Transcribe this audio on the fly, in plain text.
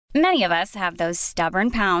Many of us have those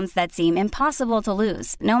stubborn pounds that seem impossible to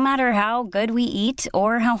lose, no matter how good we eat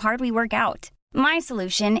or how hard we work out. My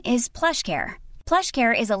solution is PlushCare.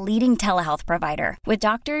 PlushCare is a leading telehealth provider with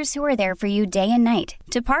doctors who are there for you day and night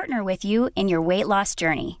to partner with you in your weight loss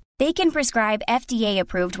journey. They can prescribe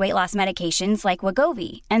FDA-approved weight loss medications like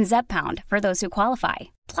Wegovy and Zepbound for those who qualify.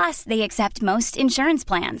 Plus, they accept most insurance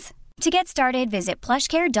plans. To get started, visit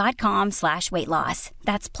plushcare.com/weightloss.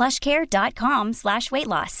 That's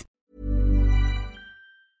plushcare.com/weightloss.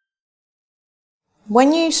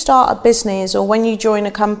 When you start a business or when you join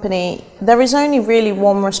a company, there is only really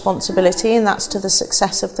one responsibility, and that's to the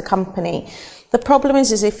success of the company. The problem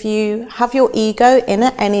is if you have your ego in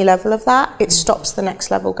at any level of that, it stops the next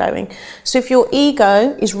level going. So if your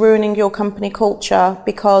ego is ruining your company culture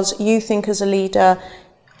because you think as a leader,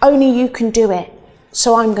 only you can do it,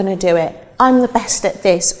 so I'm going to do it. I'm the best at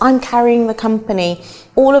this. I'm carrying the company.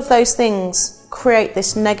 All of those things create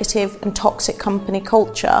this negative and toxic company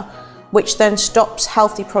culture, which then stops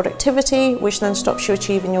healthy productivity, which then stops you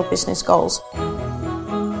achieving your business goals.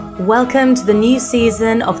 Welcome to the new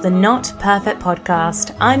season of the Not Perfect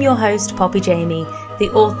podcast. I'm your host, Poppy Jamie, the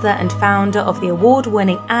author and founder of the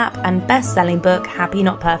award-winning app and best-selling book, Happy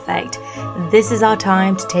Not Perfect. This is our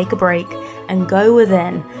time to take a break and go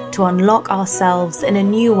within to unlock ourselves in a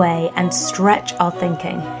new way and stretch our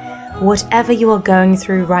thinking. Whatever you are going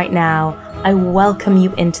through right now, I welcome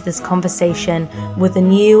you into this conversation with a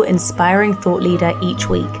new inspiring thought leader each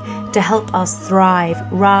week to help us thrive,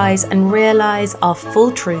 rise, and realize our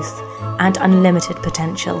full truth and unlimited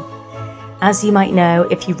potential. As you might know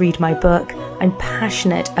if you read my book, I'm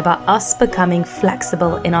passionate about us becoming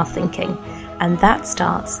flexible in our thinking. And that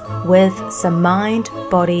starts with some mind,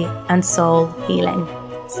 body, and soul healing.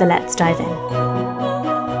 So let's dive in.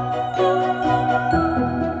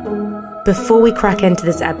 Before we crack into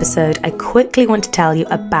this episode, I quickly want to tell you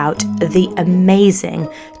about the amazing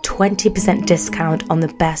 20% discount on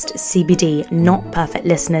the best CBD Not Perfect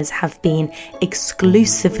listeners have been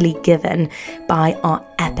exclusively given by our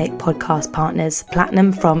epic podcast partners,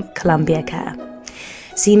 Platinum from Columbia Care.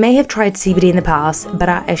 So you may have tried CBD in the past, but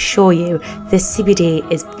I assure you this CBD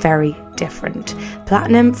is very different.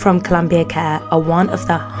 Platinum from Columbia Care are one of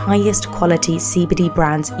the highest quality CBD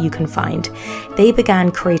brands you can find. They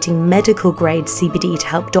began creating medical grade CBD to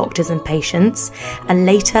help doctors and patients, and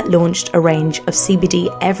later launched a range of CBD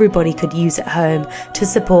everybody could use at home to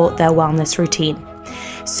support their wellness routine.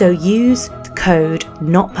 So use the code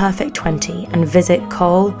NOTPERFECT20 and visit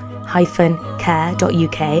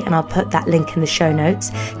cole-care.uk, and I'll put that link in the show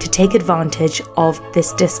notes to take advantage of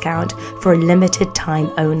this discount for a limited time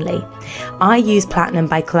only. I use Platinum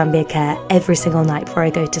by Columbia Care every single night before I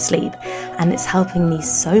go to sleep, and it's helping me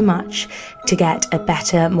so much to get a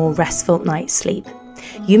better, more restful night's sleep.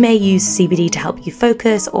 You may use CBD to help you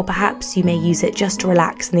focus, or perhaps you may use it just to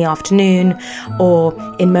relax in the afternoon or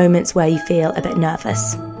in moments where you feel a bit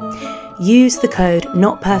nervous. Use the code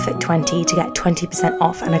NOTPERFECT20 to get 20%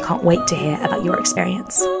 off, and I can't wait to hear about your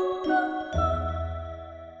experience.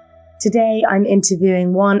 Today, I'm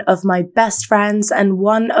interviewing one of my best friends and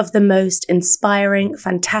one of the most inspiring,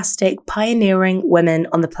 fantastic, pioneering women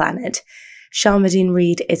on the planet. Sharmadean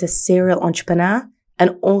Reid is a serial entrepreneur,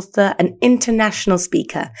 an author, an international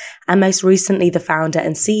speaker, and most recently the founder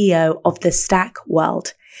and CEO of The Stack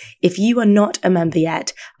World. If you are not a member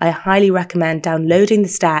yet, I highly recommend downloading The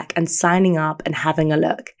Stack and signing up and having a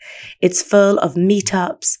look. It's full of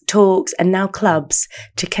meetups, talks, and now clubs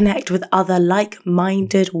to connect with other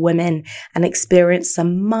like-minded women and experience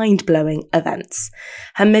some mind-blowing events.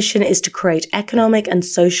 Her mission is to create economic and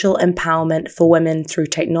social empowerment for women through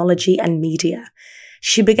technology and media.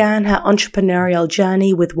 She began her entrepreneurial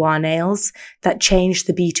journey with WAH Nails that changed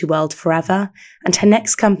the beauty world forever, and her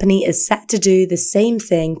next company is set to do the same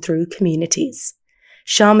thing through communities.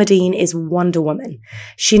 Sharmadean is Wonder Woman.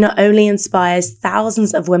 She not only inspires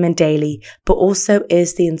thousands of women daily, but also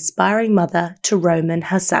is the inspiring mother to Roman,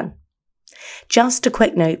 her son. Just a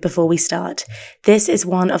quick note before we start. This is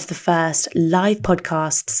one of the first live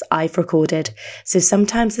podcasts I've recorded, so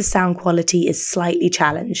sometimes the sound quality is slightly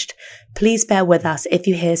challenged. Please bear with us if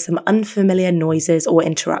you hear some unfamiliar noises or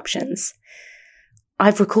interruptions.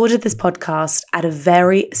 I've recorded this podcast at a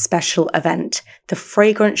very special event, the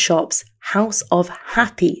Fragrance Shop's House of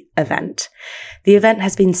Happy event. The event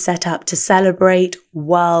has been set up to celebrate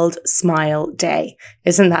World Smile Day.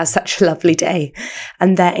 Isn't that such a lovely day?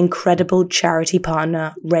 And their incredible charity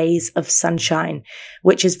partner, Rays of Sunshine,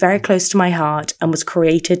 which is very close to my heart and was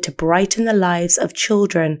created to brighten the lives of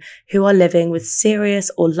children who are living with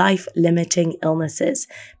serious or life-limiting illnesses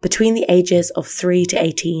between the ages of 3 to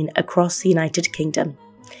 18 across the United Kingdom.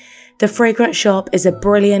 The Fragrance Shop is a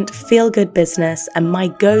brilliant, feel-good business and my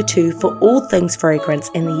go-to for all things fragrance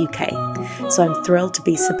in the UK. So I'm thrilled to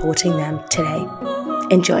be supporting them today.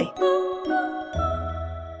 Enjoy.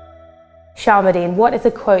 Sharmadean, what is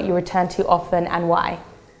a quote you return to often and why?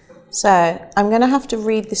 So I'm going to have to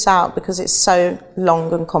read this out because it's so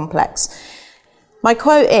long and complex. My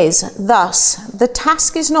quote is, thus, the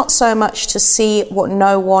task is not so much to see what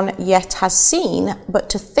no one yet has seen, but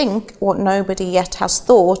to think what nobody yet has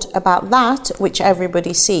thought about that which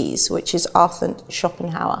everybody sees, which is Arthur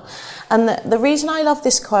Schopenhauer. And the reason I love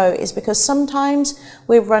this quote is because sometimes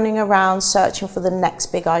we're running around searching for the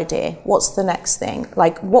next big idea. What's the next thing?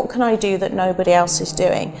 Like, what can I do that nobody else is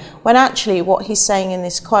doing? When actually what he's saying in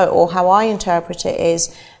this quote, or how I interpret it,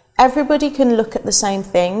 is everybody can look at the same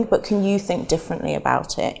thing, but can you think differently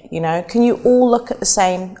about it? You know, can you all look at the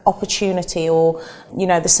same opportunity or, you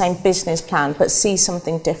know, the same business plan, but see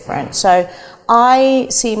something different? So I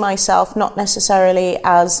see myself not necessarily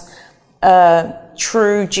as a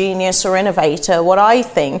true genius or innovator. What I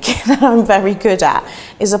think that I'm very good at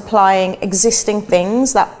is applying existing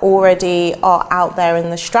things that already are out there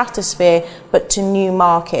in the stratosphere, but to new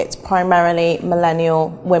markets, primarily millennial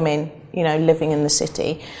women, you know, living in the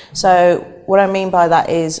city. So what I mean by that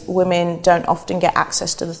is women don't often get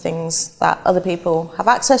access to the things that other people have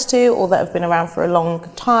access to or that have been around for a long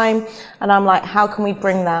time. And I'm like, how can we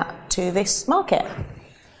bring that to this market?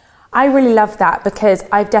 I really love that because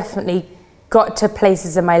I've definitely got to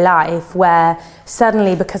places in my life where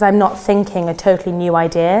suddenly, because I'm not thinking a totally new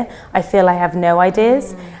idea, I feel I have no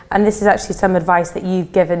ideas. And this is actually some advice that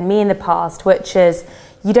you've given me in the past, which is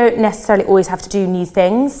you don't necessarily always have to do new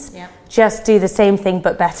things. Yeah. Just do the same thing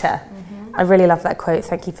but better. I really love that quote.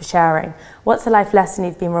 Thank you for sharing. What's a life lesson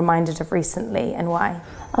you've been reminded of recently and why?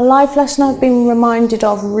 A life lesson I've been reminded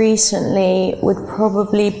of recently would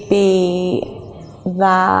probably be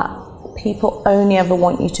that people only ever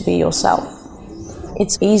want you to be yourself.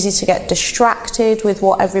 It's easy to get distracted with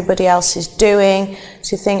what everybody else is doing,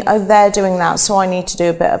 to think, oh, they're doing that, so I need to do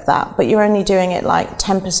a bit of that. But you're only doing it like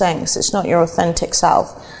 10% because it's not your authentic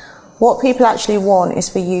self. What people actually want is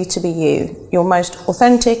for you to be you, your most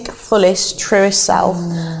authentic, fullest, truest self.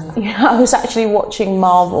 You know, I was actually watching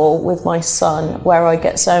Marvel with my son, where I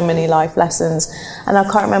get so many life lessons, and I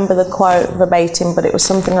can't remember the quote verbatim, but it was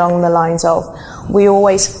something along the lines of, we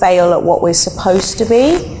always fail at what we're supposed to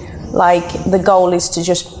be. Like, the goal is to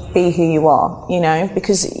just be who you are, you know,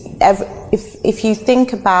 because if you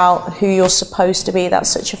think about who you're supposed to be, that's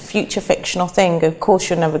such a future fictional thing. Of course,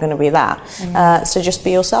 you're never going to be that. So just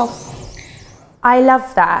be yourself. I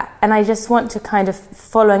love that. And I just want to kind of,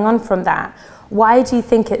 following on from that, why do you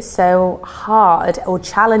think it's so hard or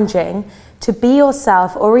challenging to be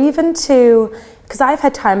yourself, or even to, because I've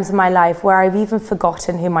had times in my life where I've even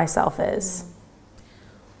forgotten who myself is.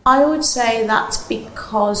 I would say that's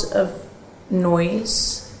because of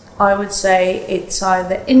noise. I would say it's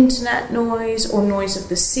either internet noise or noise of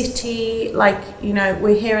the city. Like, you know,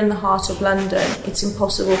 we're here in the heart of London. It's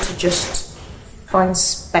impossible to just find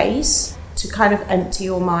space to kind of empty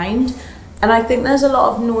your mind. And I think there's a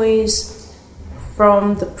lot of noise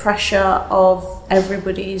from the pressure of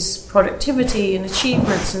everybody's productivity and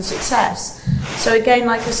achievements and success. So again,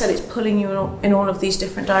 like I said, it's pulling you in all of these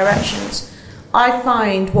different directions. I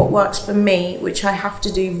find what works for me, which I have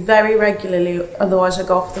to do very regularly, otherwise I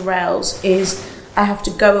go off the rails, is I have to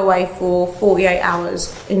go away for 48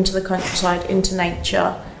 hours into the countryside, into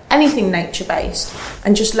nature, anything nature-based,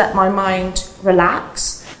 and just let my mind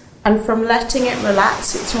relax. And from letting it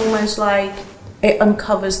relax, it's almost like it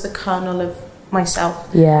uncovers the kernel of myself.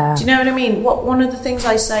 Yeah. Do you know what I mean? One of the things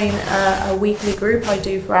I say in a weekly group I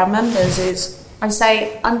do for our members is, I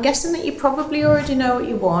say, I'm guessing that you probably already know what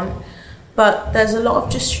you want, but there's a lot of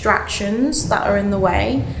distractions that are in the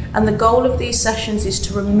way, and the goal of these sessions is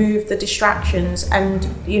to remove the distractions. And,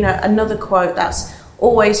 you know, another quote that's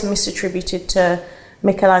always misattributed to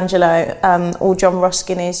Michelangelo or John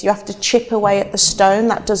Ruskin is, you have to chip away at the stone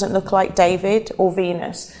that doesn't look like David or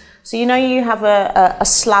Venus. So, you know, you have a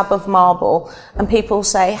slab of marble and people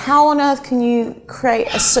say, how on earth can you create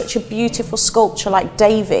such a beautiful sculpture like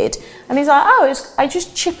David? And he's like, I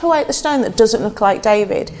just chip away at the stone that doesn't look like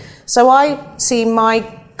David. So I see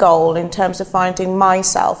my goal in terms of finding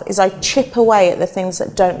myself is I chip away at the things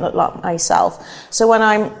that don't look like myself. So when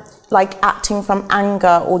I'm like acting from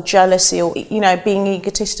anger or jealousy or, you know, being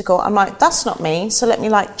egotistical, I'm like, that's not me. So let me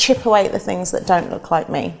like chip away at the things that don't look like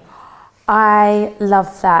me. I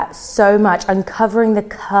love that so much, uncovering the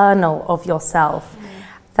kernel of yourself.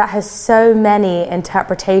 That has so many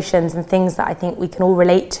interpretations and things that I think we can all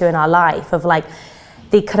relate to in our life, of like,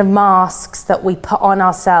 the kind of masks that we put on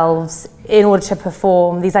ourselves in order to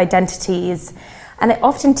perform these identities. And it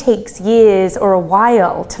often takes years or a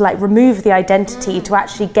while to like remove the identity to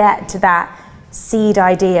actually get to that seed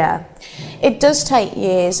idea. It does take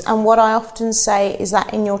years, and what I often say is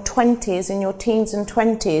that in your 20s, in your teens and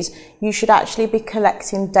 20s, you should actually be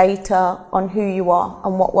collecting data on who you are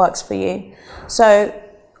and what works for you. So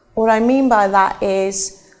what I mean by that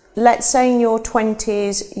is, let's say in your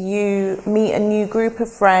 20s you meet a new group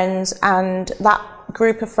of friends, and that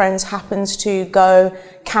group of friends happens to go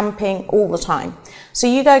camping all the time. So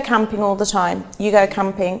you go camping all the time, you go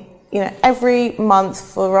camping every month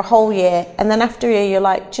for a whole year, and then after a year you're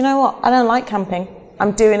like, do you know what, I don't like camping.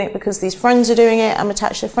 I'm doing it because these friends are doing it, I'm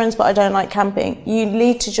attached to friends, but I don't like camping. You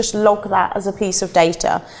need to just log that as a piece of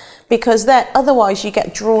data, because otherwise you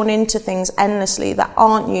get drawn into things endlessly that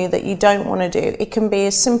aren't you, that you don't want to do. It can be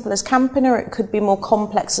as simple as camping, or it could be more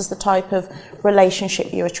complex as the type of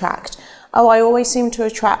relationship you attract. Oh, I always seem to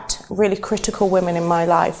attract really critical women in my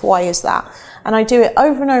life. Why is that? And I do it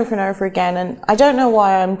over and over and over again, and I don't know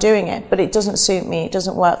why I'm doing it, but it doesn't suit me, it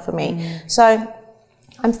doesn't work for me. So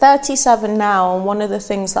I'm 37 now, and one of the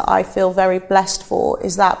things that I feel very blessed for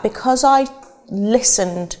is that because I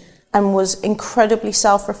listened and was incredibly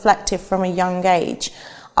self-reflective from a young age,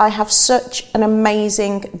 I have such an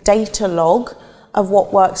amazing data log of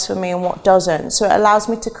what works for me and what doesn't. So it allows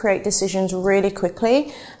me to create decisions really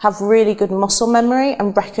quickly, have really good muscle memory,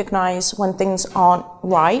 and recognize when things aren't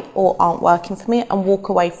right or aren't working for me, and walk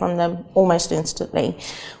away from them almost instantly.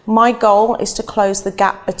 My goal is to close the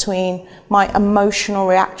gap between my emotional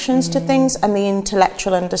reactions to things and the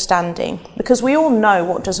intellectual understanding, because we all know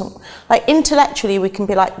what doesn't, like intellectually we can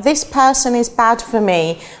be like, this person is bad for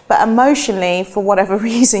me, but emotionally, for whatever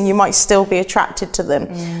reason, you might still be attracted to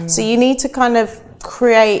them. So you need to kind of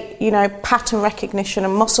create, pattern recognition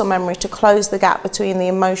and muscle memory to close the gap between the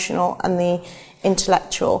emotional and the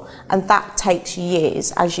intellectual, and that takes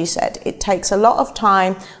years. As you said, it takes a lot of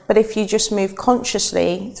time, but if you just move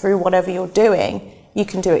consciously through whatever you're doing, you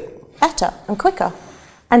can do it better and quicker.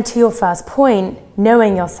 And to your first point,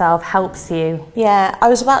 knowing yourself helps you. Yeah, I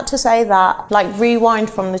was about to say that, like rewind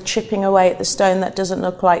from the chipping away at the stone that doesn't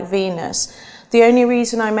look like Venus. The only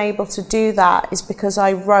reason I'm able to do that is because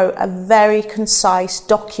I wrote a very concise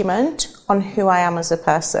document on who I am as a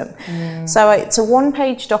person. So it's a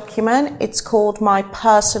one-page document. It's called My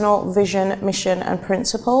Personal Vision, Mission and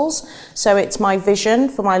Principles. So it's my vision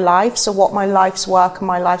for my life, so what my life's work and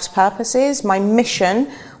my life's purpose is. My mission,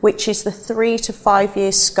 which is the 3 to 5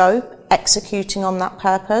 year scope, executing on that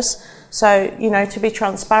purpose. So, to be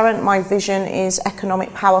transparent, my vision is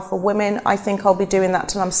economic power for women. I think I'll be doing that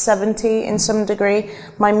till I'm 70 in some degree.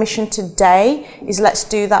 My mission today is let's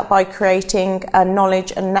do that by creating a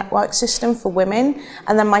knowledge and network system for women.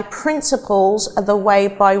 And then my principles are the way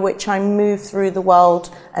by which I move through the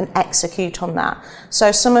world and execute on that.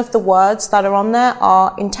 So some of the words that are on there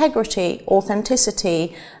are integrity,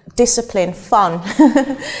 authenticity, discipline, fun.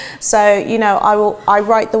 So, I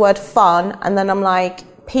write the word fun, and then I'm like,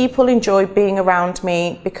 people enjoy being around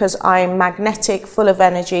me because I'm magnetic, full of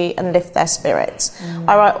energy, and lift their spirits.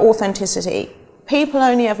 I write authenticity. People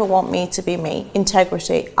only ever want me to be me.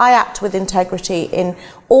 Integrity. I act with integrity in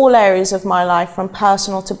all areas of my life, from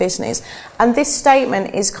personal to business. And this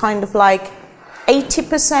statement is kind of like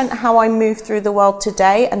 80% how I move through the world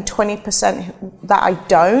today, and 20% that I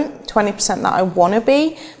don't, 20% that I want to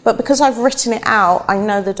be. But because I've written it out, I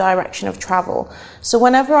know the direction of travel. So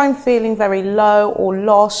whenever I'm feeling very low or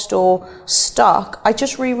lost or stuck, I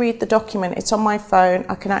just reread the document. It's on my phone.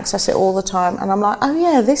 I can access it all the time. And I'm like, oh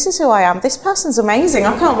yeah, this is who I am. This person's amazing.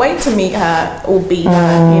 I can't wait to meet her or be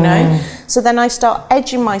her, So then I start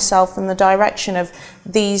edging myself in the direction of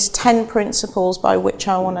these 10 principles by which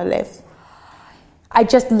I want to live. I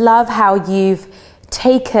just love how you've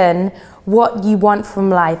taken what you want from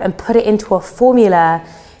life and put it into a formula,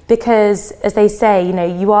 because as they say,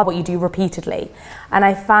 you are what you do repeatedly. And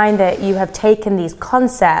I find that you have taken these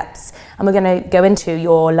concepts, and we're going to go into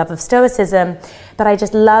your love of Stoicism, but I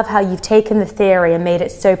just love how you've taken the theory and made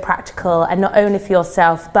it so practical, and not only for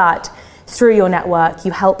yourself, but through your network,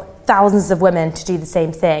 you help thousands of women to do the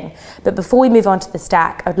same thing. But before we move on to the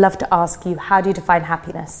stack, I'd love to ask you, how do you define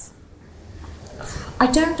happiness? I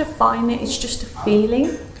don't define it, it's just a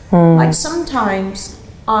feeling. Like sometimes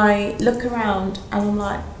I look around and I'm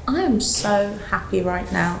like, I am so happy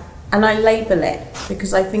right now. And I label it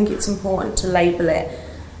because I think it's important to label it.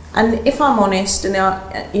 And if I'm honest, and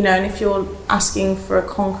and if you're asking for a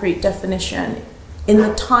concrete definition, in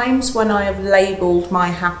the times when I have labeled my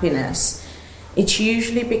happiness, it's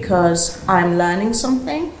usually because I'm learning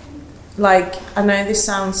something, Like, I know this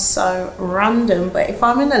sounds so random, but if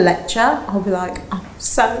I'm in a lecture, I'll be like, I'm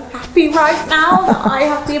so happy right now that I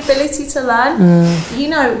have the ability to learn. You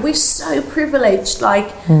know, we're so privileged. Like,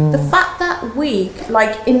 the fact that we,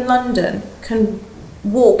 like in London, can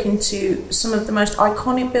walk into some of the most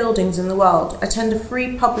iconic buildings in the world, attend a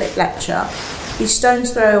free public lecture, be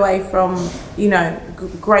stone's throw away from, you know,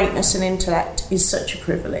 greatness and intellect is such a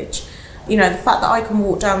privilege. You know, the fact that I can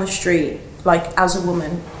walk down the street, like as a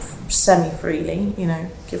woman, semi-freely, you know,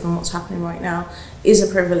 given what's happening right now, is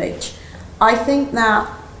a privilege. I think that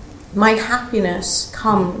my happiness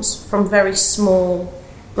comes from very small,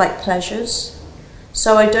 like, pleasures.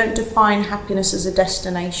 So I don't define happiness as a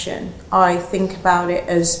destination. I think about it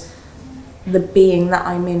as the being that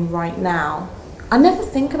I'm in right now. I never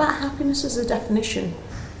think about happiness as a definition,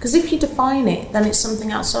 because if you define it, then it's something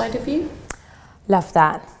outside of you. Love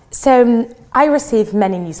that. So I receive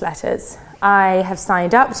many newsletters. I have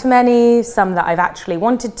signed up to many, some that I've actually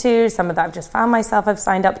wanted to, some that I've just found myself I've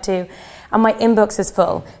signed up to, and my inbox is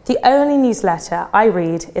full. The only newsletter I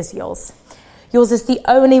read is yours. Yours is the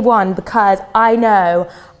only one, because I know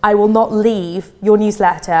I will not leave your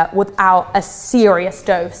newsletter without a serious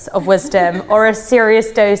dose of wisdom or a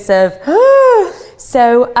serious dose of...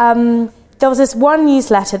 So there was this one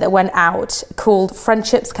newsletter that went out called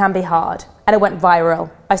Friendships Can Be Hard, and it went viral.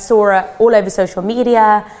 I saw it all over social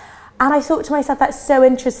media, and I thought to myself, that's so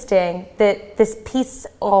interesting that this piece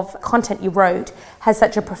of content you wrote has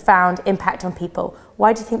such a profound impact on people.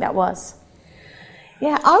 Why do you think that was?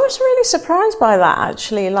 Yeah, I was really surprised by that,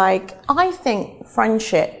 actually. Like, I think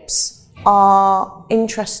friendships are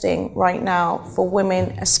interesting right now for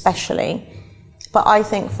women especially, but I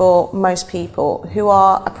think for most people who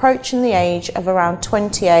are approaching the age of around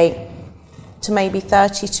 28 to maybe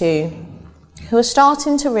 32, who are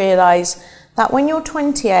starting to realise that when you're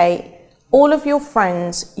 28, all of your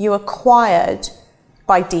friends you acquired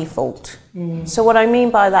by default. So what I mean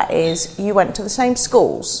by that is you went to the same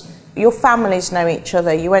schools, your families know each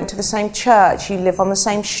other, you went to the same church, you live on the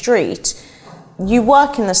same street, you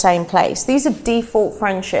work in the same place. These are default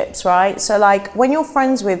friendships, right? So like when you're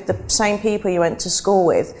friends with the same people you went to school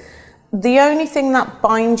with, the only thing that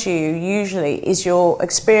binds you usually is your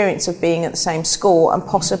experience of being at the same school and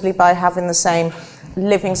possibly by having the same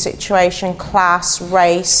living situation, class,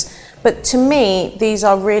 race. But to me, these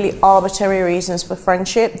are really arbitrary reasons for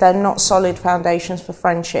friendship. They're not solid foundations for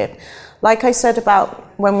friendship. Like I said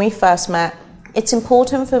about when we first met, it's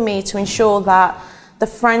important for me to ensure that the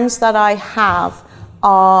friends that I have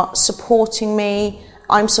are supporting me,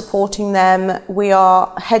 I'm supporting them, we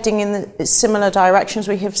are heading in similar directions,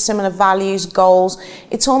 we have similar values, goals.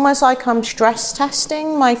 It's almost like I'm stress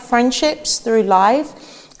testing my friendships through life.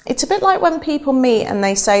 It's a bit like when people meet and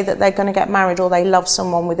they say that they're going to get married or they love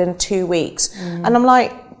someone within 2 weeks. And I'm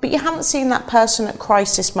like, but you haven't seen that person at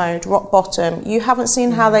crisis mode, rock bottom. You haven't seen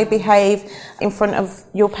how they behave in front of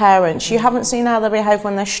your parents. You haven't seen how they behave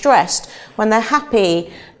when they're stressed, when they're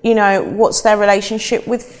happy. You know, what's their relationship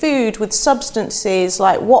with food, with substances?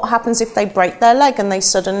 Like, what happens if they break their leg and they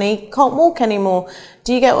suddenly can't walk anymore?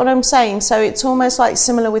 Do you get what I'm saying? So it's almost like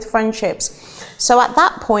similar with friendships. So at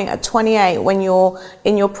that point, at 28, when you're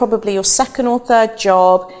in probably your second or third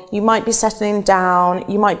job, you might be settling down,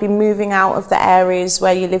 you might be moving out of the areas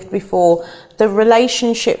where you lived before, the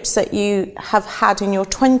relationships that you have had in your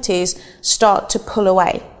 20s start to pull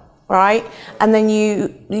away, right? And then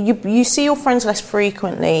you see your friends less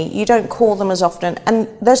frequently, you don't call them as often, and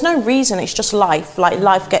there's no reason, it's just life, like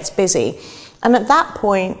life gets busy. And at that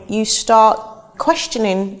point, you start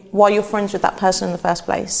questioning why you're friends with that person in the first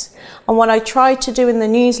place. And what I tried to do in the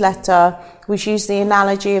newsletter was use the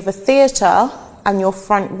analogy of a theatre and your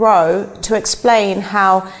front row to explain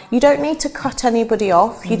how you don't need to cut anybody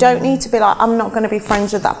off. You don't need to be like, I'm not going to be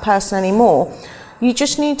friends with that person anymore. You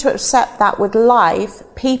just need to accept that with life,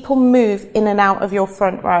 people move in and out of your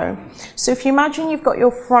front row. So if you imagine you've got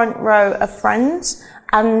your front row of friends,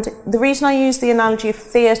 and the reason I use the analogy of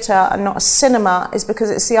theatre and not a cinema is because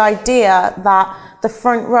it's the idea that the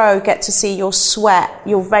front row get to see your sweat,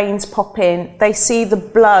 your veins pop in, they see the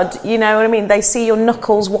blood, you know what I mean? They see your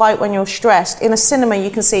knuckles white when you're stressed. In a cinema,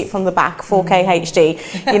 you can see it from the back, 4K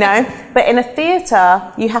HD, you know? But in a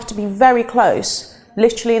theatre, you have to be very close,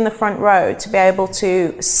 literally in the front row, to be able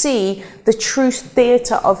to see the true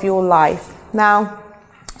theatre of your life. Now,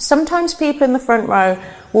 sometimes people in the front row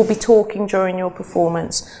will be talking during your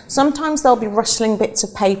performance. Sometimes they'll be rustling bits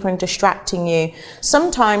of paper and distracting you.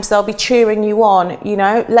 Sometimes they'll be cheering you on, you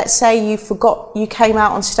know. Let's say you forgot you came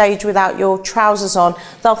out on stage without your trousers on.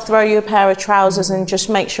 They'll throw you a pair of trousers and just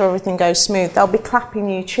make sure everything goes smooth. They'll be clapping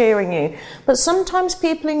you, cheering you. But sometimes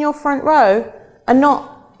people in your front row are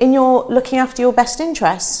not in your looking after your best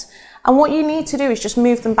interests. And what you need to do is just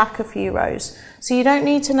move them back a few rows. So you don't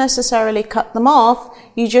need to necessarily cut them off.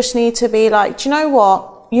 You just need to be like, do you know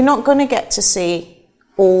what? You're not going to get to see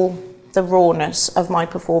all the rawness of my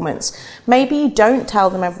performance. Maybe you don't tell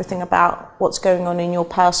them everything about what's going on in your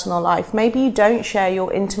personal life. Maybe you don't share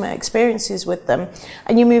your intimate experiences with them,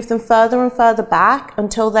 and you move them further and further back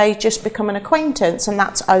until they just become an acquaintance, and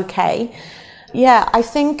that's okay. Yeah, I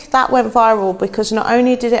think that went viral because not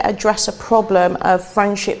only did it address a problem of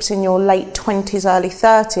friendships in your late 20s, early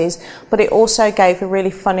 30s, but it also gave a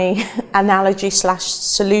really funny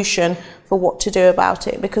analogy/solution for what to do about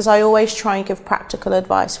it, because I always try and give practical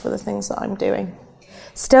advice for the things that I'm doing.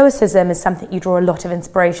 Stoicism is something you draw a lot of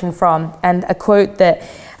inspiration from, and a quote that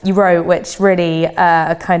you wrote which really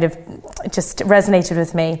kind of just resonated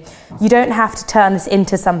with me. "You don't have to turn this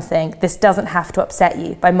into something. This doesn't have to upset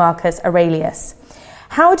you," by Marcus Aurelius.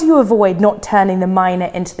 How do you avoid not turning the minor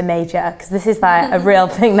into the major? Because this is like a real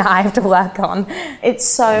thing that I have to work on. It's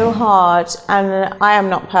so hard, and I am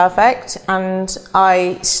not perfect, and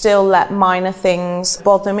I still let minor things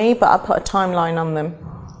bother me, but I put a timeline on them.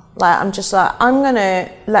 Like, I'm just like, I'm going to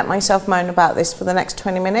let myself moan about this for the next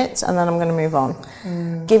 20 minutes, and then I'm going to move on.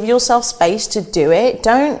 Give yourself space to do it.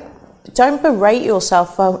 Don't berate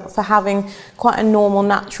yourself for having quite a normal,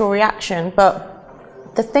 natural reaction. But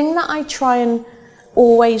the thing that I try and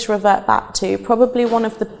always revert back to, probably one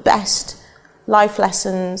of the best life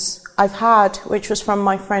lessons I've had, which was from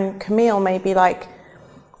my friend Camille maybe like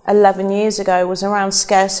 11 years ago, was around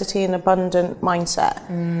scarcity and abundant mindset.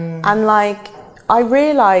 And like, I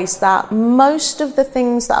realised that most of the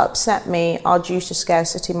things that upset me are due to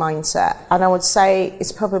scarcity mindset. And I would say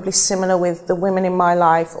it's probably similar with the women in my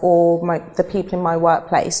life or the people in my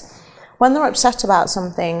workplace. When they're upset about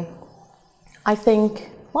something, I think,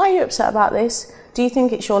 why are you upset about this? Do you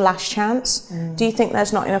think it's your last chance? Do you think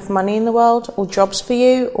there's not enough money in the world or jobs for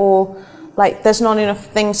you, or like there's not enough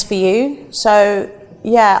things for you? So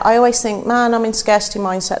yeah, I always think, man, I'm in scarcity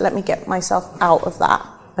mindset. Let me get myself out of that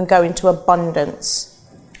and go into abundance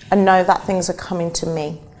and know that things are coming to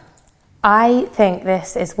me. I think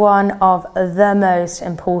this is one of the most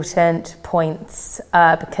important points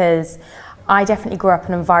because I definitely grew up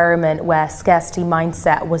in an environment where scarcity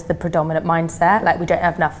mindset was the predominant mindset. Like, we don't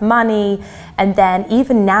have enough money. And then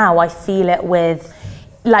even now I feel it with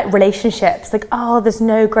like relationships. Like, oh, there's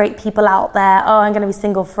no great people out there. Oh, I'm going to be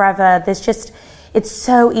single forever. It's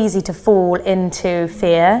so easy to fall into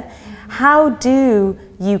fear. How do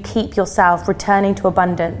you keep yourself returning to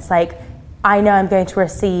abundance? Like, I know I'm going to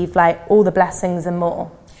receive like all the blessings and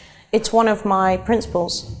more. It's one of my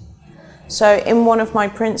principles. So in one of my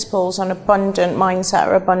principles on abundant mindset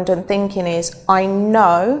or abundant thinking is, I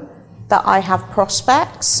know that I have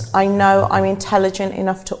prospects. I know I'm intelligent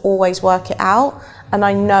enough to always work it out. And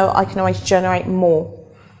I know I can always generate more.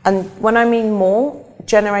 And when I mean more,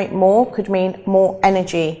 generate more could mean more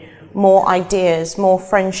energy, more ideas, more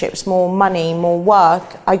friendships, more money, more work.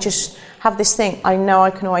 I just have this thing, I know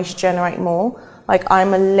I can always generate more. Like,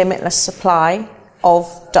 I'm a limitless supply of ...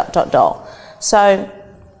 So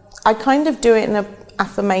I kind of do it in an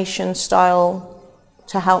affirmation style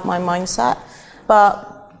to help my mindset,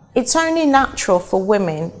 but it's only natural for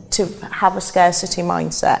women to have a scarcity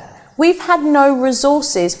mindset. We've had no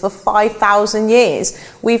resources for 5,000 years.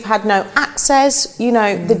 We've had no access,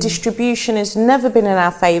 the distribution has never been in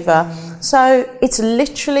our favour. So it's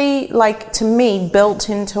literally, like, to me, built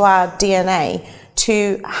into our DNA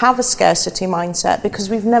to have a scarcity mindset, because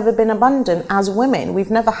we've never been abundant as women.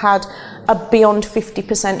 We've never had a beyond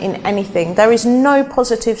 50% in anything. There is no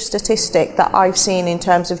positive statistic that I've seen in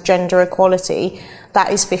terms of gender equality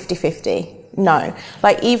that is 50-50. No.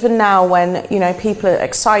 Like, even now when, people are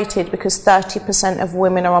excited because 30% of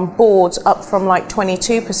women are on boards, up from like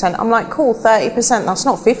 22%, I'm like, cool, 30%, that's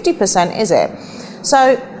not 50%, is it?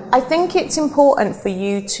 So I think it's important for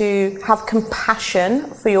you to have compassion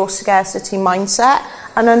for your scarcity mindset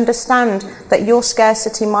and understand that your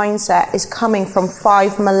scarcity mindset is coming from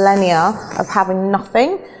 5 millennia of having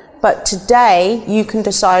nothing, but today you can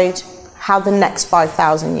decide how the next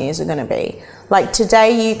 5,000 years are going to be. Like,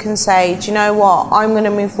 today you can say, do you know what, I'm going to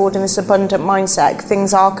move forward in this abundant mindset.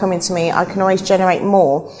 Things are coming to me. I can always generate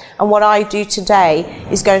more. And what I do today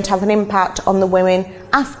is going to have an impact on the women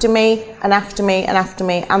after me and after me and after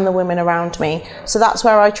me and the women around me. So that's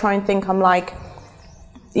where I try and think. I'm like,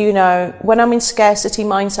 when I'm in scarcity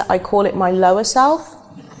mindset, I call it my lower self.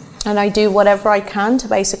 And I do whatever I can to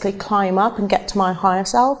basically climb up and get to my higher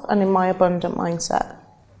self and in my abundant mindset.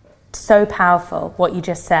 So powerful what you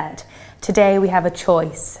just said. Today we have a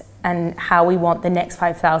choice and how we want the next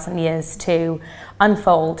 5,000 years to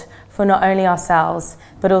unfold for for not only ourselves,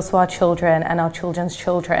 but also our children and our children's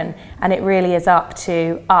children. And it really is up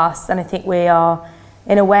to us. And I think we are,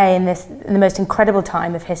 in a way, in the most incredible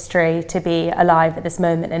time of history to be alive at this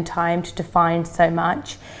moment in time, to define so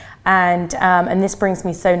much. And this brings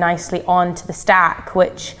me so nicely on to the Stack,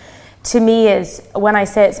 which to me is, when I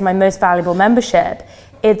say it's my most valuable membership,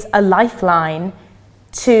 it's a lifeline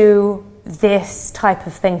to this type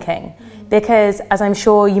of thinking. Because, as I'm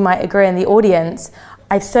sure you might agree in the audience,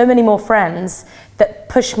 I have so many more friends that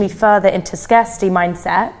push me further into scarcity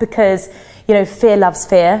mindset because, fear loves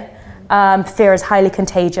fear. Fear is highly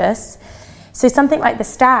contagious. So something like the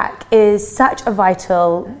Stack is such a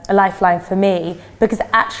vital lifeline for me because it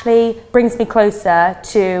actually brings me closer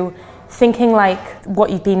to thinking like what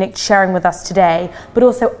you've been sharing with us today, but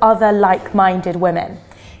also other like-minded women.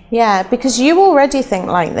 Yeah, because you already think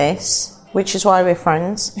like this, which is why we're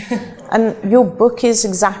friends. And your book is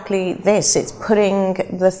exactly this. It's putting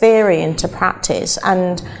the theory into practice.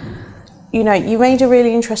 And, you made a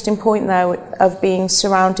really interesting point there of being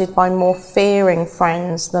surrounded by more fearing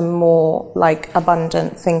friends than more like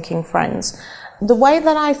abundant thinking friends. The way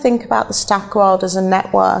that I think about the Stack World as a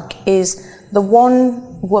network is the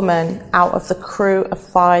one woman out of the crew of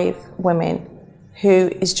 5 women who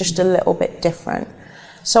is just a little bit different.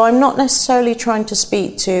 So I'm not necessarily trying to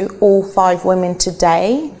speak to all 5 women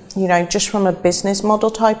today, just from a business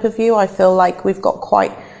model type of view. I feel like we've got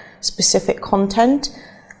quite specific content,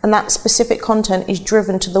 and that specific content is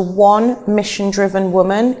driven to the one mission-driven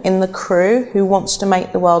woman in the crew who wants to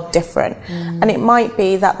make the world different. And it might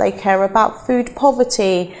be that they care about food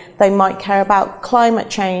poverty, they might care about climate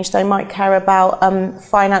change, they might care about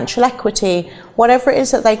financial equity. Whatever it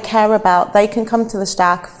is that they care about, they can come to the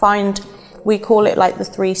Stack, we call it like the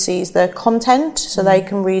 3 C's, the content, so they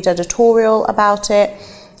can read editorial about it,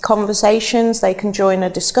 conversations, they can join a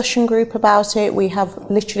discussion group about it. We have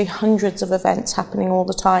literally hundreds of events happening all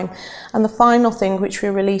the time. And the final thing, which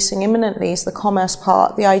we're releasing imminently, is the commerce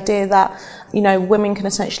part, the idea that, women can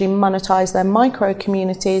essentially monetize their micro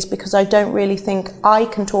communities, because I don't really think I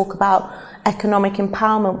can talk about economic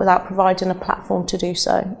empowerment without providing a platform to do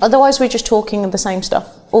so. Otherwise, we're just talking the same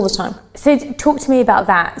stuff all the time. So talk to me about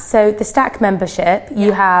that. So the Stack membership,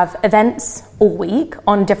 you have events all week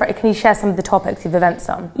on different, can you share some of the topics of events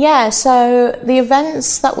on? Yeah, so the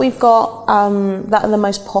events that we've got that are the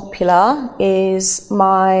most popular is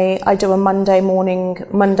I do a Monday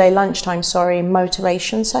lunchtime,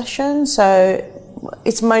 motivation session. So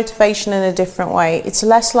it's motivation in a different way. It's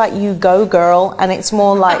less like you go girl, and it's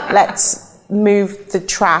more like let's move the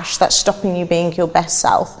trash that's stopping you being your best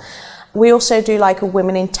self. We also do like a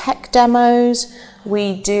women in tech demos.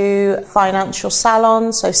 We do financial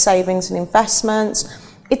salons, so savings and investments.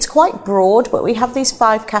 It's quite broad, but we have these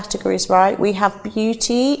 5 categories, right? We have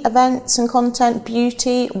beauty events and content,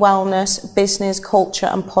 beauty, wellness, business, culture,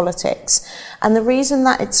 and politics. And the reason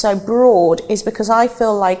that it's so broad is because I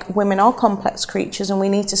feel like women are complex creatures and we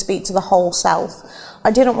need to speak to the whole self.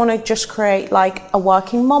 I didn't want to just create like a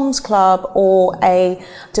working moms club or a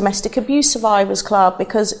domestic abuse survivors club,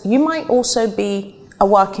 because you might also be a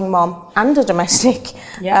working mom and a domestic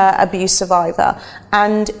abuse survivor.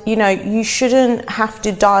 And, you shouldn't have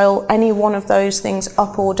to dial any one of those things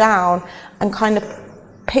up or down and kind of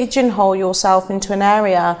pigeonhole yourself into an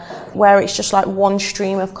area where it's just like one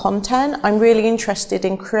stream of content. I'm really interested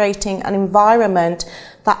in creating an environment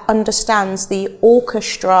that understands the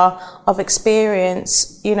orchestra of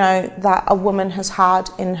experience, that a woman has had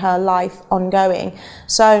in her life ongoing.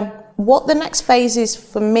 So what the next phase is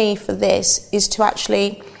for me for this is to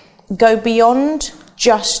actually go beyond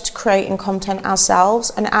just creating content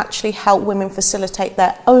ourselves and actually help women facilitate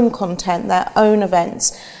their own content, their own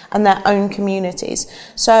events, and their own communities.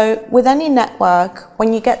 So with any network,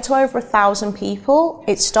 when you get to over 1,000 people,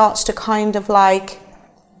 it starts to kind of like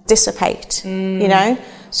dissipate,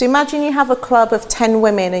 So imagine you have a club of 10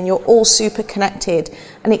 women and you're all super connected,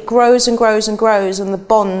 and it grows and grows and grows, and the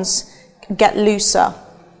bonds get looser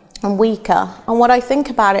and weaker. And what I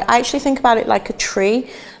actually think about it like a tree.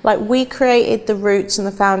 Like, we created the roots and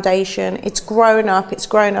the foundation. It's grown up, it's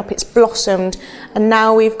blossomed, and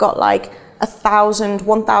now we've got like 1,000,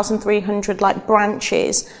 1,300 like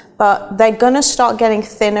branches, but they're gonna start getting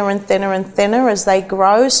thinner and thinner and thinner as they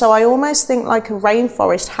grow. So I almost think like a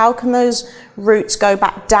rainforest, how can those roots go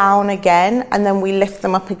back down again and then we lift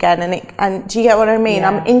them up again? And do you get what I mean? Yeah.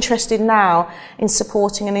 I'm interested now in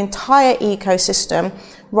supporting an entire ecosystem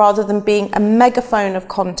rather than being a megaphone of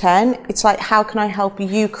content. It's like, how can I help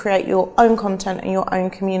you create your own content and your own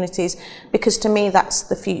communities? Because to me, that's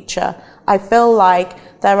the future. I feel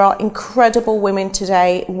like there are incredible women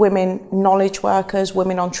today, women knowledge workers,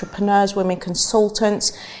 women entrepreneurs, entrepreneurs, women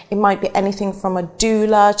consultants. It might be anything from a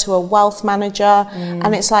doula to a wealth manager.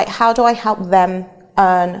 And it's like, how do I help them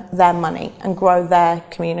earn their money and grow their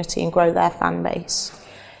community and grow their fan base?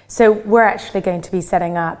 So we're actually going to be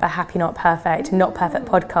setting up a Happy Not Perfect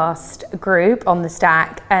podcast group on the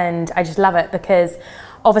Stack, and I just love it because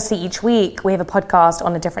obviously each week we have a podcast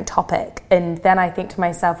on a different topic, and then I think to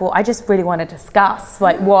myself, well, I just really want to discuss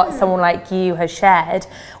like what someone like you has shared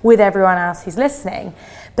with everyone else who's listening.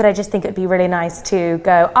 But I just think it'd be really nice to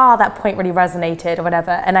go, that point really resonated or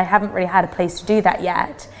whatever, and I haven't really had a place to do that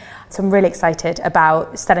yet. So I'm really excited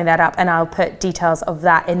about setting that up, and I'll put details of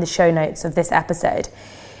that in the show notes of this episode.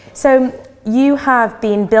 So you have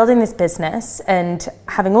been building this business, and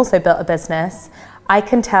having also built a business, I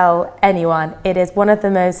can tell anyone it is one of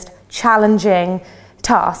the most challenging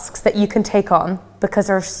tasks that you can take on because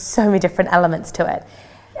there are so many different elements to it.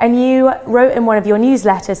 And you wrote in one of your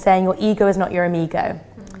newsletters saying your ego is not your amigo.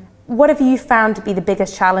 What have you found to be the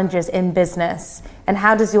biggest challenges in business, and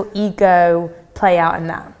how does your ego play out in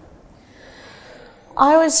that?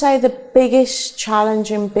 I would say the biggest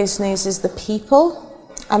challenge in business is the people.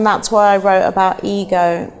 And that's why I wrote about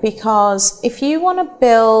ego, because if you want to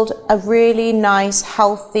build a really nice,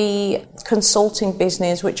 healthy consulting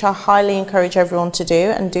business, which I highly encourage everyone to do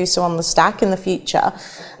and do so on the Stack in the future,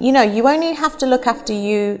 you only have to look after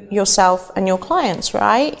you, yourself and your clients,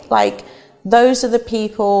 right? Like, those are the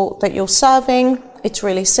people that you're serving. It's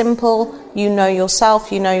really simple. You know yourself,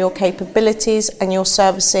 you know your capabilities, and you're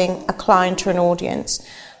servicing a client or an audience.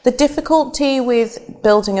 The difficulty with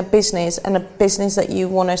building a business, and a business that you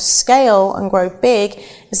want to scale and grow big,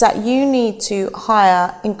 is that you need to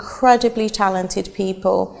hire incredibly talented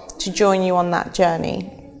people to join you on that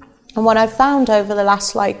journey. And what I've found over the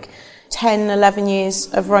last 10, 11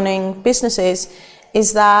 years of running businesses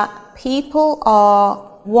is that people are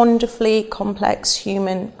wonderfully complex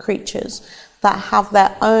human creatures that have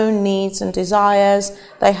their own needs and desires,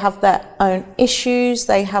 they have their own issues,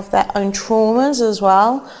 they have their own traumas as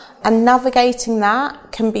well, and navigating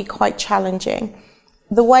that can be quite challenging.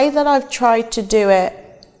 The way that I've tried to do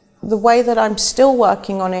it, the way that I'm still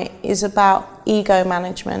working on it, is about ego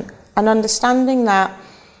management and understanding that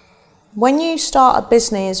when you start a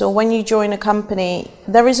business or when you join a company,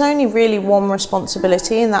 there is only really one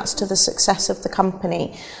responsibility, and that's to the success of the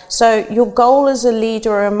company. So your goal as a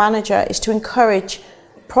leader or a manager is to encourage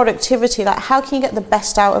productivity. Like, how can you get the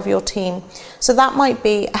best out of your team? So that might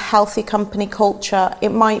be a healthy company culture. It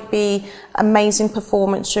might be amazing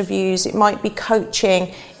performance reviews. It might be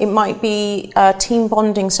coaching. It might be team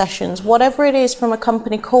bonding sessions. Whatever it is from a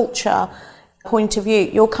company culture point of view,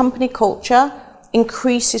 your company culture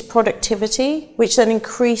increases productivity, which then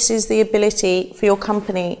increases the ability for your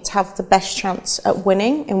company to have the best chance at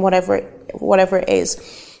winning in whatever it is.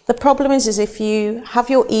 The problem is if you have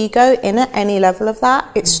your ego in at any level of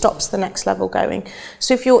that, it stops the next level going.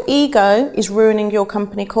 So if your ego is ruining your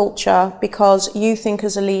company culture because you think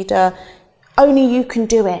as a leader, only you can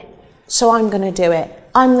do it, so I'm going to do it.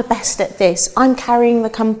 I'm the best at this. I'm carrying the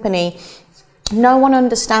company. No one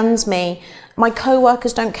understands me. My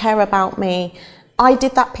co-workers don't care about me. I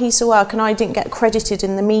did that piece of work and I didn't get credited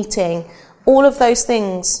in the meeting. All of those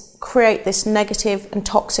things create this negative and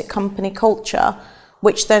toxic company culture,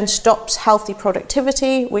 which then stops healthy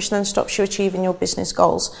productivity, which then stops you achieving your business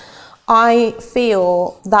goals. I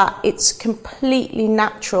feel that it's completely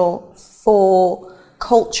natural for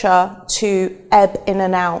culture to ebb in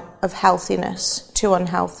and out of healthiness to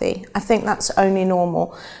unhealthy. I think that's only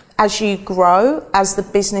normal. As you grow, as the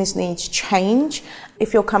business needs change,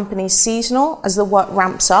 if your company is seasonal, as the work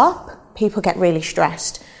ramps up, people get really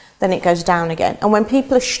stressed. Then it goes down again. And when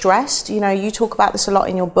people are stressed, you talk about this a lot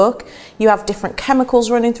in your book, you have different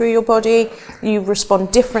chemicals running through your body, you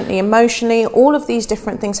respond differently emotionally, all of these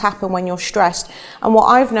different things happen when you're stressed. And what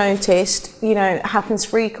I've noticed, happens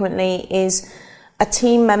frequently is a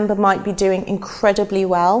team member might be doing incredibly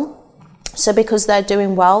well. So because they're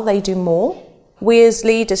doing well, they do more. We as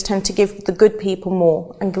leaders tend to give the good people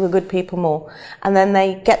more and give the good people more. And then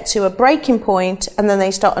they get to a breaking point and then they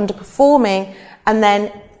start underperforming, and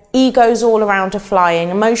then egos all around are flying,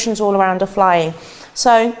 emotions all around are flying.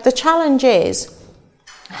 So the challenge is,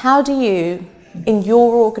 how do you, in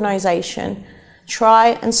your organisation,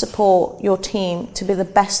 try and support your team to be the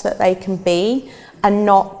best that they can be and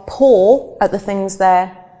not pour at the things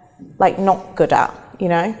they're not good at,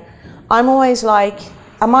 I'm always like,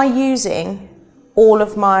 am I using all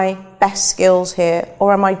of my best skills here,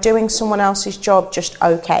 or am I doing someone else's job just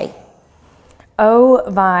okay?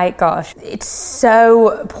 Oh my gosh, it's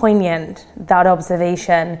so poignant, that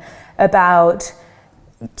observation about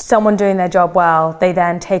someone doing their job well, they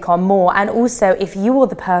then take on more. And also, if you are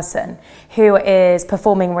the person who is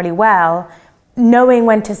performing really well, knowing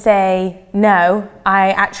when to say, no,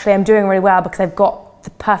 I actually am doing really well because I've got the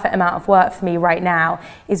perfect amount of work for me right now,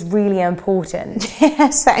 is really important. Yeah,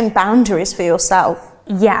 setting boundaries for yourself.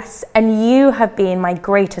 Yes, and you have been my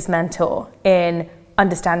greatest mentor in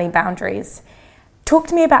understanding boundaries. Talk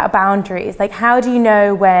to me about boundaries. Like, how do you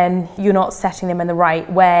know when you're not setting them in the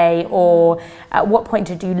right way, or at what point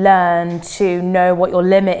did you learn to know what your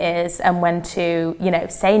limit is and when to,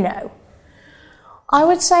 say no? I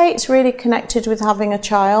would say it's really connected with having a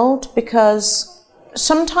child, because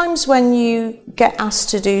sometimes when you get asked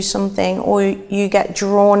to do something or you get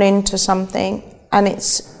drawn into something and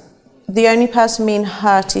it's the only person being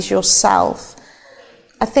hurt is yourself,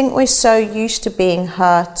 I think we're so used to being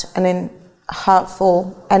hurt and in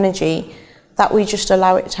hurtful energy that we just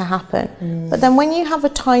allow it to happen. But then when you have a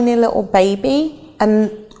tiny little baby and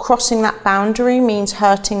crossing that boundary means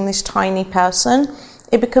hurting this tiny person,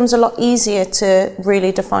 it becomes a lot easier to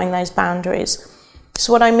really define those boundaries.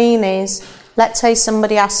 So what I mean is, let's say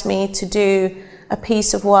somebody asked me to do a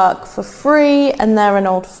piece of work for free and they're an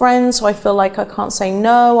old friend, so I feel like I can't say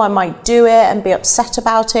no. I might do it and be upset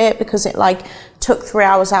about it because it took 3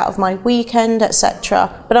 hours out of my weekend,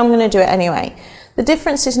 etc. But I'm going to do it anyway. The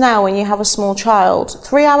difference is now when you have a small child,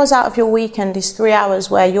 3 hours out of your weekend is 3 hours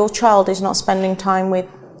where your child is not spending time with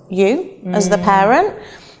you as the parent.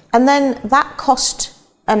 And then that cost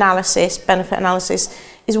analysis, benefit analysis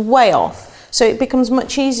is way off. So it becomes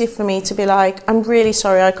much easier for me to be like, I'm really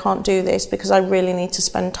sorry I can't do this because I really need to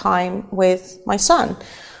spend time with my son.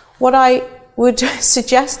 What I would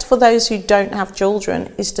suggest for those who don't have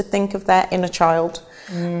children is to think of their inner child.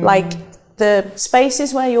 Like, the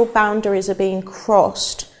spaces where your boundaries are being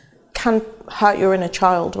crossed can hurt your inner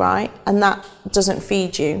child, right? And that doesn't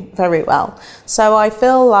feed you very well. So I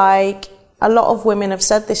feel like a lot of women have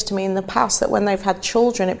said this to me in the past, that when they've had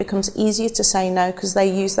children, it becomes easier to say no because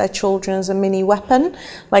they use their children as a mini weapon,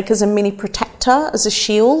 like as a mini protector, as a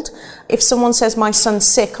shield. If someone says, my son's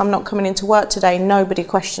sick, I'm not coming into work today, nobody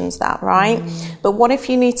questions that, right? But what if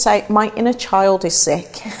you need to say, my inner child is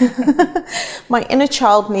sick. My inner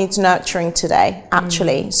child needs nurturing today,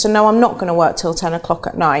 actually. So no, I'm not going to work till 10 o'clock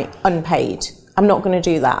at night, unpaid. I'm not going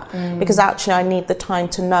to do that because actually I need the time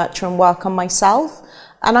to nurture and work on myself.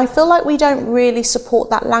 And I feel like we don't really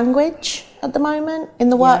support that language at the moment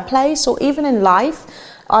in the workplace or even in life.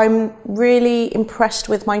 I'm really impressed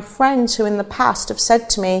with my friends who in the past have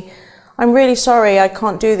said to me, I'm really sorry I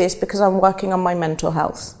can't do this because I'm working on my mental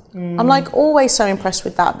health. I'm always so impressed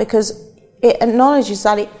with that because it acknowledges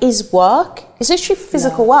that it is work. It's actually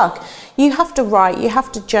physical work. You have to write, you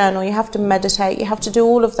have to journal, you have to meditate, you have to do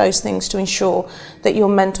all of those things to ensure that your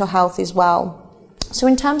mental health is well. So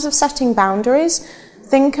in terms of setting boundaries,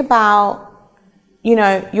 think about,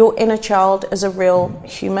 your inner child as a real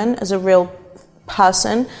human, as a real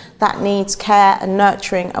person that needs care and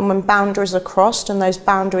nurturing. And when boundaries are crossed, and those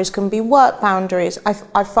boundaries can be work boundaries,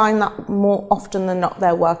 I find that more often than not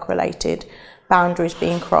they're work-related boundaries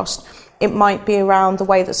being crossed. It might be around the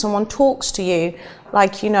way that someone talks to you.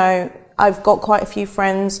 I've got quite a few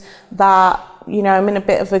friends that, I'm in a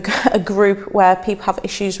bit of a group where people have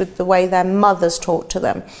issues with the way their mothers talk to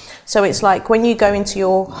them. So it's like when you go into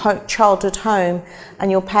your childhood home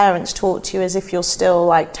and your parents talk to you as if you're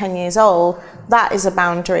still 10 years old, that is a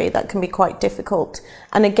boundary that can be quite difficult.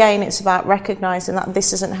 And again, it's about recognizing that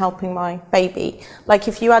this isn't helping my baby. Like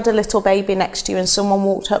if you had a little baby next to you and someone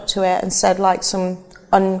walked up to it and said some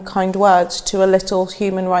unkind words to a little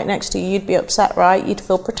human right next to you, you'd be upset, right? You'd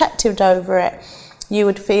feel protective over it. You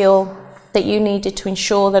would feel that you needed to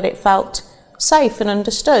ensure that it felt safe and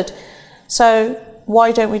understood. So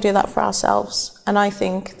why don't we do that for ourselves? And I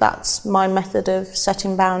think that's my method of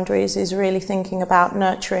setting boundaries, is really thinking about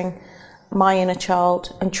nurturing my inner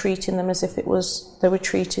child and treating them as if they were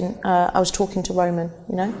treating, I was talking to Roman,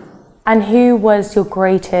 And who was your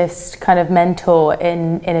greatest kind of mentor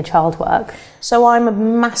in inner child work? So I'm a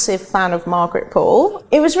massive fan of Margaret Paul.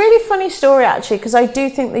 It was a really funny story actually, because I do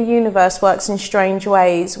think the universe works in strange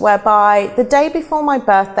ways, whereby the day before my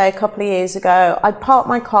birthday a couple of years ago, I parked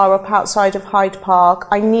my car up outside of Hyde Park.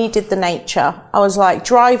 I needed the nature. I was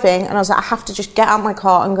driving and I was like, I have to just get out my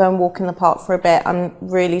car and go and walk in the park for a bit. I'm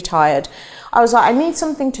really tired. I was like, I need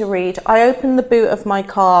something to read. I opened the boot of my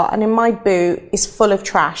car and in my boot is full of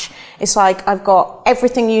trash. It's like I've got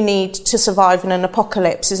everything you need to survive in an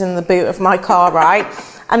apocalypse is in the boot of my car, right?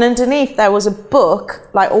 And underneath there was a book,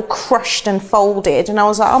 all crushed and folded. And I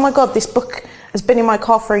was like, oh my God, this book has been in my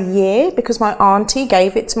car for a year because my auntie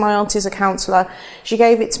gave it to my auntie's a counsellor. She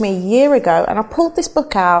gave it to me a year ago, and I pulled this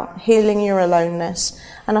book out, Healing Your Aloneness,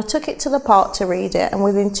 and I took it to the park to read it, and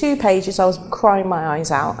within 2 pages I was crying my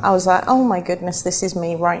eyes out. I was like, oh my goodness, this is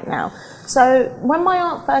me right now. So when my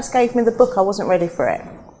aunt first gave me the book, I wasn't ready for it.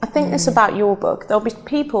 I think this about your book. There'll be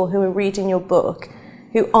people who are reading your book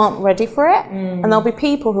who aren't ready for it, and there'll be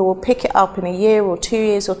people who will pick it up in a year or 2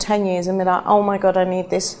 years or 10 years and be like, oh my God, I need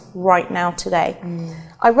this right now today.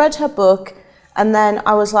 I read her book, and then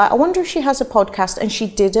I was like, I wonder if she has a podcast, and she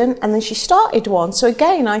didn't, and then she started one. So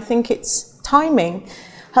again, I think it's timing.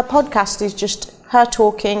 Her podcast is just her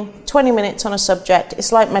talking 20 minutes on a subject.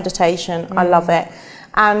 It's like meditation. I love it.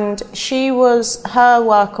 And her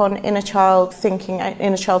work on inner child thinking,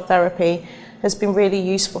 inner child therapy, has been really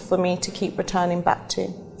useful for me to keep returning back to.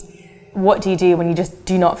 What do you do when you just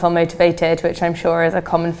do not feel motivated, which I'm sure is a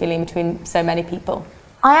common feeling between so many people?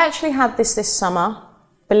 I actually had this summer,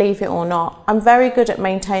 believe it or not. I'm very good at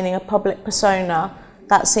maintaining a public persona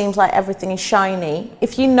that seems like everything is shiny.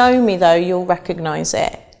 If you know me though, you'll recognise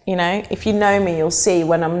it. You know, if you know me, you'll see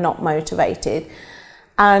when I'm not motivated.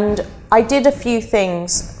 And I did a few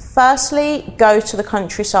things. Firstly, go to the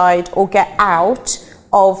countryside or get out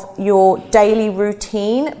of your daily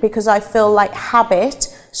routine, because I feel like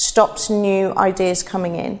habit stops new ideas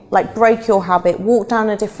coming in. Like, break your habit, walk down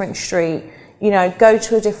a different street, you know, go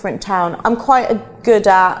to a different town. I'm quite good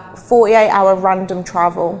at 48-hour random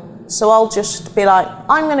travel. So I'll just be like,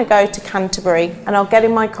 I'm going to go to Canterbury, and I'll get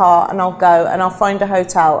in my car and I'll go and I'll find a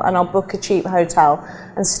hotel and I'll book a cheap hotel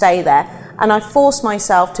and stay there. And I force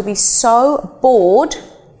myself to be so bored,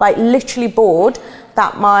 like literally bored,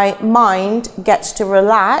 that my mind gets to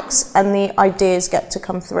relax and the ideas get to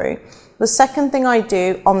come through. The second thing I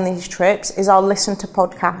do on these trips is I'll listen to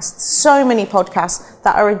podcasts, so many podcasts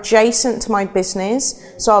that are adjacent to my business.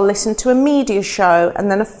 So I'll listen to a media show and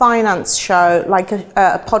then a finance show, like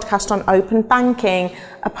a podcast on open banking,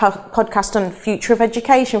 a podcast on future of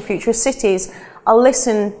education, future of cities. I'll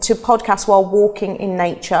listen to podcasts while walking in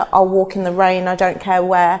nature. I'll walk in the rain, I don't care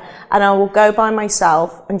where, and I will go by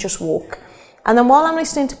myself and just walk. And then while I'm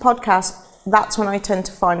listening to podcasts, that's when I tend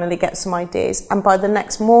to finally get some ideas. And by the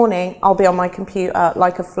next morning, I'll be on my computer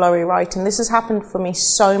like a flurry writing. This has happened for me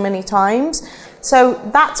so many times. So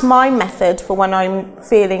that's my method for when I'm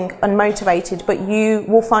feeling unmotivated, but you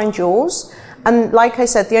will find yours. And like I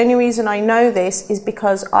said, the only reason I know this is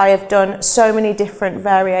because I have done so many different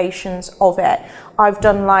variations of it. I've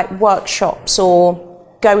done like workshops or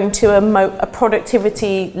going to a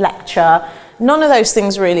productivity lecture. None of those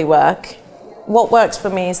things really work. What works for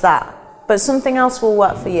me is that. But something else will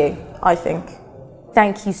work for you, I think.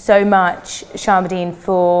 Thank you so much, Sharmadean,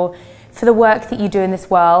 for the work that you do in this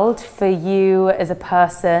world, for you as a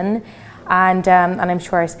person, and I'm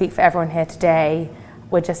sure I speak for everyone here today.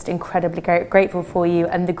 We're just incredibly grateful for you.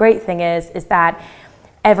 And the great thing is that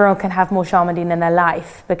everyone can have more Sharmadean in their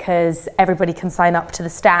life, because everybody can sign up to the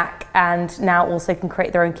Stack and now also can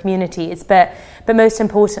create their own communities. But most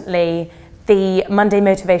importantly, the Monday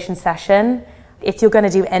motivation session, if you're going to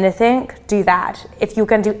do anything, do that. If you're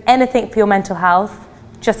going to do anything for your mental health,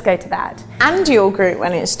 just go to that. And your group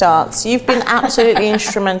when it starts. You've been absolutely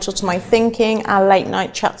instrumental to my thinking. Our late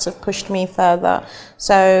night chats have pushed me further.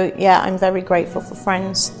 So yeah, I'm very grateful for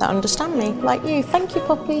friends that understand me, like you. Thank you,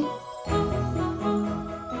 Poppy.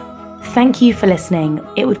 Thank you for listening.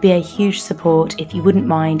 It would be a huge support if you wouldn't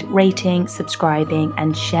mind rating, subscribing,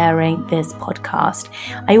 and sharing this podcast.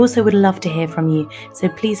 I also would love to hear from you, so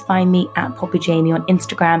please find me at Poppy Jamie on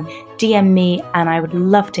Instagram, DM me, and I would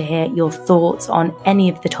love to hear your thoughts on any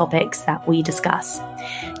of the topics that we discuss.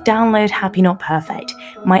 Download Happy Not Perfect,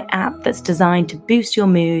 my app that's designed to boost your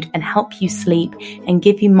mood and help you sleep and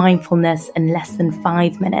give you mindfulness in less than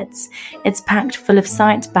 5 minutes. It's packed full of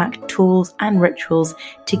science-backed tools and rituals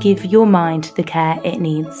to give your mind the care it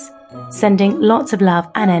needs. Sending lots of love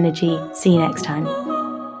and energy. See you next time.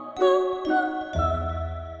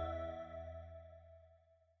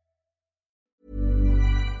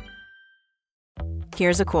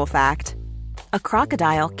 Here's a cool fact. A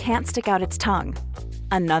crocodile can't stick out its tongue.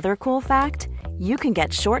 Another cool fact, you can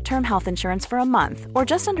get short-term health insurance for a month or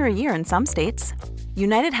just under a year in some states.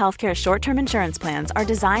 United Healthcare short-term insurance plans are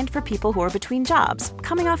designed for people who are between jobs,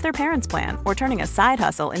 coming off their parents' plan, or turning a side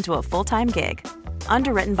hustle into a full-time gig.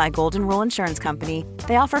 Underwritten by Golden Rule Insurance Company,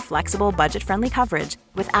 they offer flexible, budget-friendly coverage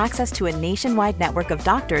with access to a nationwide network of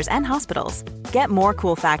doctors and hospitals. Get more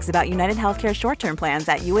cool facts about United Healthcare short-term plans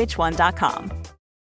at uh1.com.